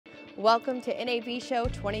Welcome to NAB Show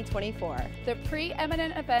 2024. The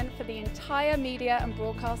preeminent event for the entire media and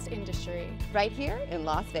broadcast industry. Right here in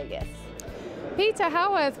Las Vegas. Peter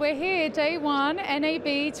Howarth, we're here, day one,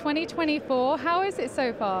 NAB 2024. How is it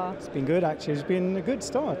so far? It's been good, actually. It's been a good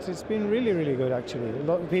start. It's been really, really good, actually. A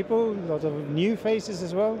lot of people, a lot of new faces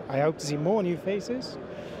as well. I hope to see more new faces,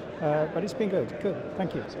 but it's been good. Good,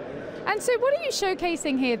 thank you. And so what are you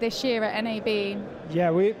showcasing here this year at NAB? Yeah,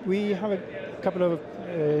 we have a couple of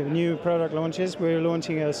new product launches. We're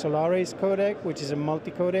launching a Solaris codec, which is a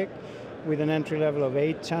multi-codec with an entry level of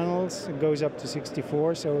 8 channels. It goes up to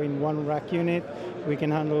 64, so in one rack unit we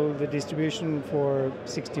can handle the distribution for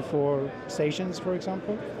 64 stations, for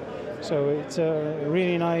example. So it's a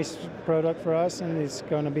really nice product for us, and it's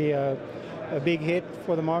going to be a big hit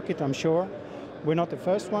for the market, I'm sure. We're not the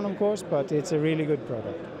first one, of course, but it's a really good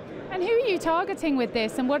product. And who are you targeting with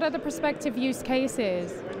this, and what are the prospective use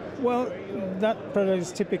cases? Well, that product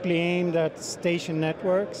is typically aimed at station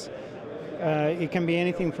networks. It can be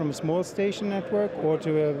anything from a small station network or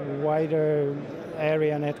to a wider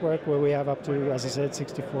area network where we have up to, as I said,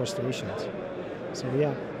 64 stations. So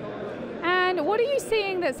yeah. And what are you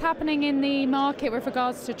seeing that's happening in the market with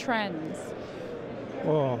regards to trends?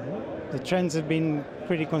 Well, the trends have been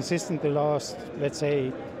pretty consistent the last, let's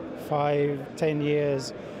say, 5-10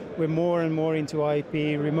 years. We're more and more into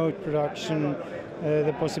IP, remote production,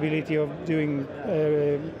 the possibility of doing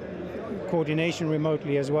coordination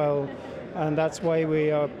remotely as well. And that's why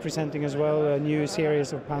we are presenting as well a new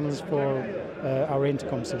series of panels for our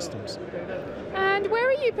intercom systems. And where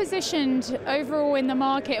are you positioned overall in the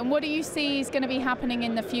market, and what do you see is going to be happening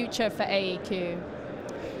in the future for AEQ?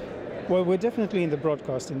 Well, we're definitely in the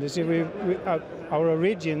broadcast industry. Our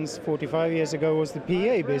origins 45 years ago was the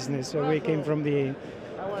PA business, so we came from the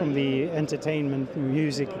entertainment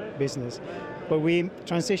music business. But we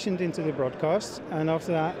transitioned into the broadcast, and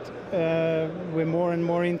after that we're more and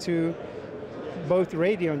more into both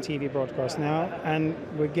radio and TV broadcast now, and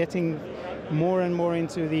we're getting more and more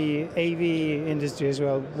into the AV industry as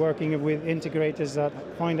well, working with integrators that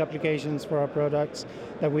find applications for our products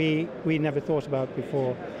that we never thought about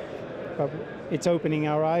before. But it's opening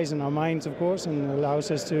our eyes and our minds, of course, and allows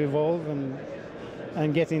us to evolve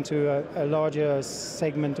and get into a larger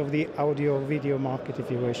segment of the audio-video market, if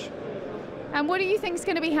you wish. And what do you think is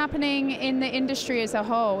going to be happening in the industry as a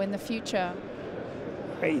whole in the future?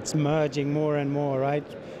 It's merging more and more, right?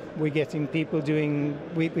 We're getting people doing,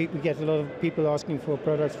 we get a lot of people asking for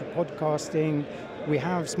products for podcasting. We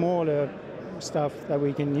have smaller stuff that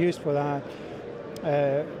we can use for that.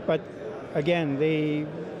 But again,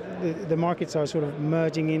 the markets are sort of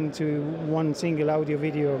merging into one single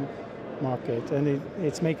audio-video market, and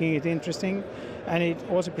it's making it interesting. And it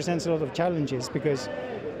also presents a lot of challenges because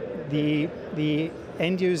the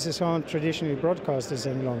end users aren't traditionally broadcasters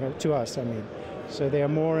any longer, to us, I mean. So they are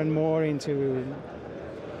more and more into,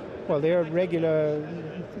 well, they are regular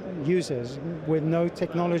users with no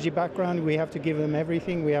technology background. We have to give them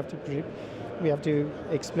everything. We have to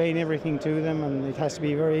explain everything to them, and it has to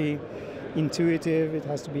be very intuitive. It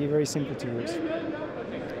has to be very simple to use.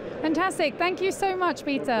 Fantastic. Thank you so much,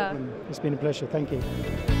 Peter. It's been a pleasure. Thank you.